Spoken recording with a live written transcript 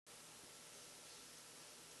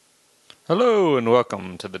Hello and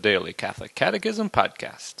welcome to the Daily Catholic Catechism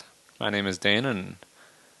Podcast. My name is Dan and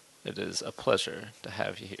it is a pleasure to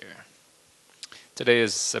have you here. Today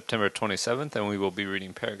is September 27th and we will be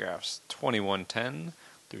reading paragraphs 2110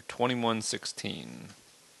 through 2116.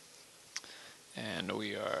 And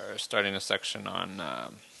we are starting a section on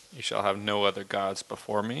You shall have no other gods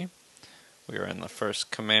before me. We are in the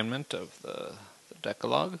first commandment of the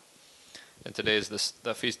Decalogue. And today is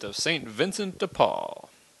the feast of Saint Vincent de Paul.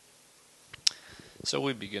 So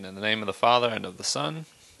we begin in the name of the Father, and of the Son,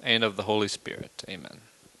 and of the Holy Spirit. Amen.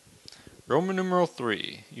 Roman numeral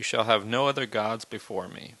 3. You shall have no other gods before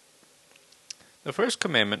me. The first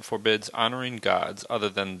commandment forbids honoring gods other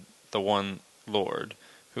than the one Lord,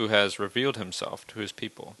 who has revealed himself to his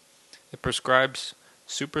people. It prescribes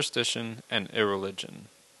superstition and irreligion.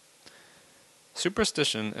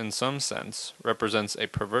 Superstition, in some sense, represents a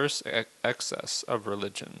perverse excess of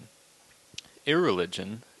religion.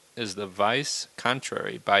 Irreligion is the vice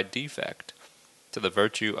contrary by defect to the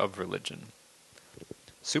virtue of religion.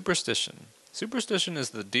 Superstition. Superstition is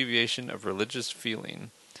the deviation of religious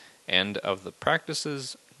feeling and of the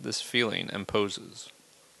practices this feeling imposes.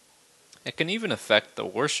 It can even affect the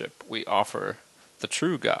worship we offer the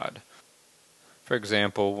true God. For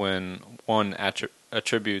example, when one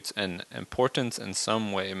attributes an importance in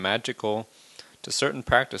some way magical to certain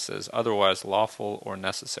practices otherwise lawful or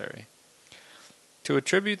necessary. To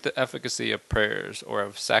attribute the efficacy of prayers or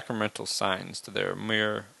of sacramental signs to their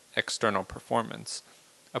mere external performance,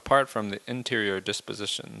 apart from the interior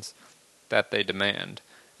dispositions that they demand,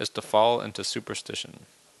 is to fall into superstition.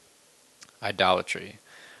 Idolatry.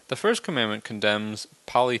 The first commandment condemns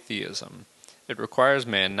polytheism. It requires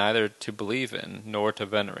man neither to believe in nor to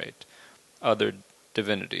venerate other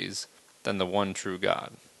divinities than the one true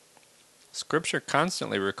God. Scripture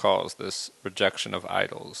constantly recalls this rejection of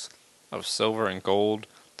idols, of silver and gold,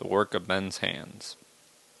 the work of men's hands.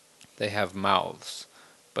 They have mouths,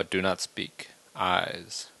 but do not speak,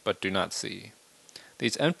 eyes, but do not see.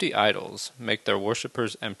 These empty idols make their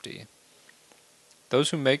worshippers empty. Those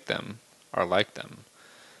who make them are like them.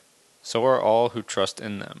 So are all who trust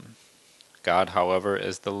in them. God, however,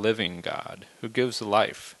 is the living God, who gives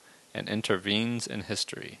life and intervenes in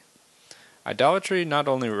history. Idolatry not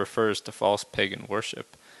only refers to false pagan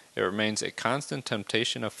worship, it remains a constant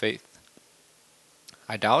temptation of faith.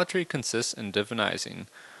 Idolatry consists in divinizing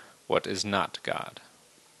what is not God.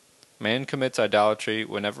 Man commits idolatry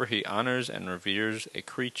whenever he honors and reveres a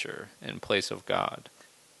creature in place of God,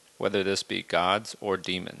 whether this be gods or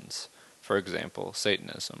demons, for example,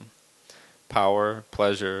 Satanism. Power,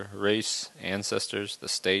 pleasure, race, ancestors, the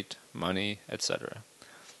state, money, etc.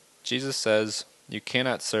 Jesus says, "You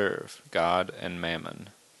cannot serve God and mammon."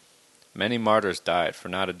 Many martyrs died for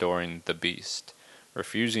not adoring the beast,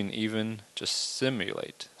 refusing even to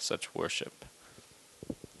simulate such worship.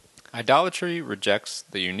 Idolatry rejects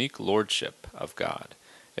the unique lordship of God.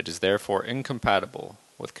 It is therefore incompatible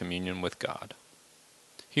with communion with God.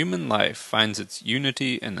 Human life finds its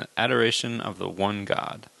unity in the adoration of the one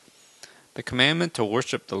God. The commandment to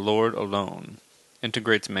worship the Lord alone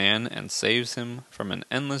integrates man and saves him from an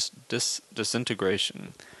endless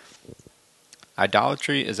disintegration.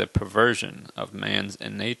 Idolatry is a perversion of man's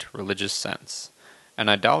innate religious sense. An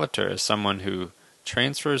idolater is someone who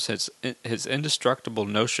transfers his indestructible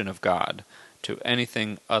notion of God to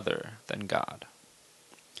anything other than God.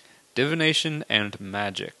 Divination and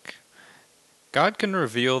magic. God can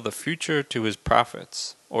reveal the future to his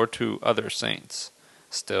prophets or to other saints.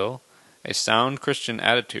 Still, a sound Christian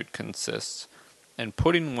attitude consists in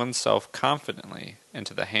putting oneself confidently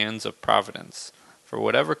into the hands of Providence for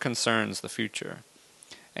whatever concerns the future,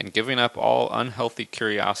 and giving up all unhealthy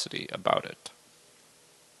curiosity about it.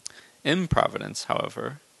 Improvidence,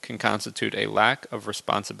 however, can constitute a lack of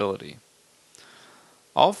responsibility.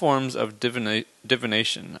 All forms of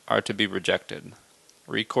divination are to be rejected.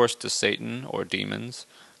 Recourse to Satan or demons,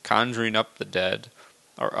 conjuring up the dead,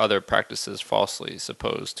 or other practices falsely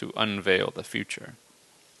supposed to unveil the future.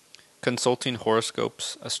 Consulting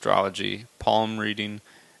horoscopes, astrology, palm reading,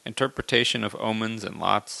 interpretation of omens and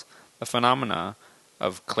lots, the phenomena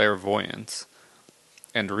of clairvoyance,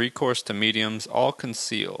 and recourse to mediums all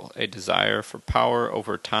conceal a desire for power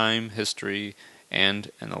over time, history,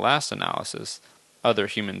 and, in the last analysis, other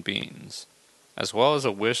human beings, as well as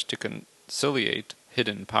a wish to conciliate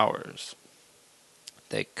hidden powers.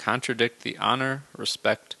 They contradict the honor,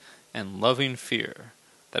 respect, and loving fear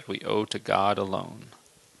that we owe to God alone.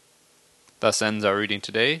 Thus ends our reading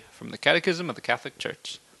today from the Catechism of the Catholic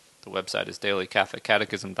Church. The website is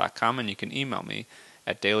dailycatholiccatechism.com, and you can email me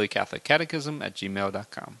at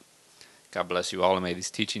dailycatholiccatechism@gmail.com. God bless you all, and may these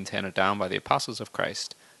teachings handed down by the apostles of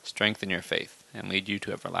Christ strengthen your faith, and lead you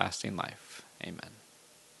to everlasting life. Amen.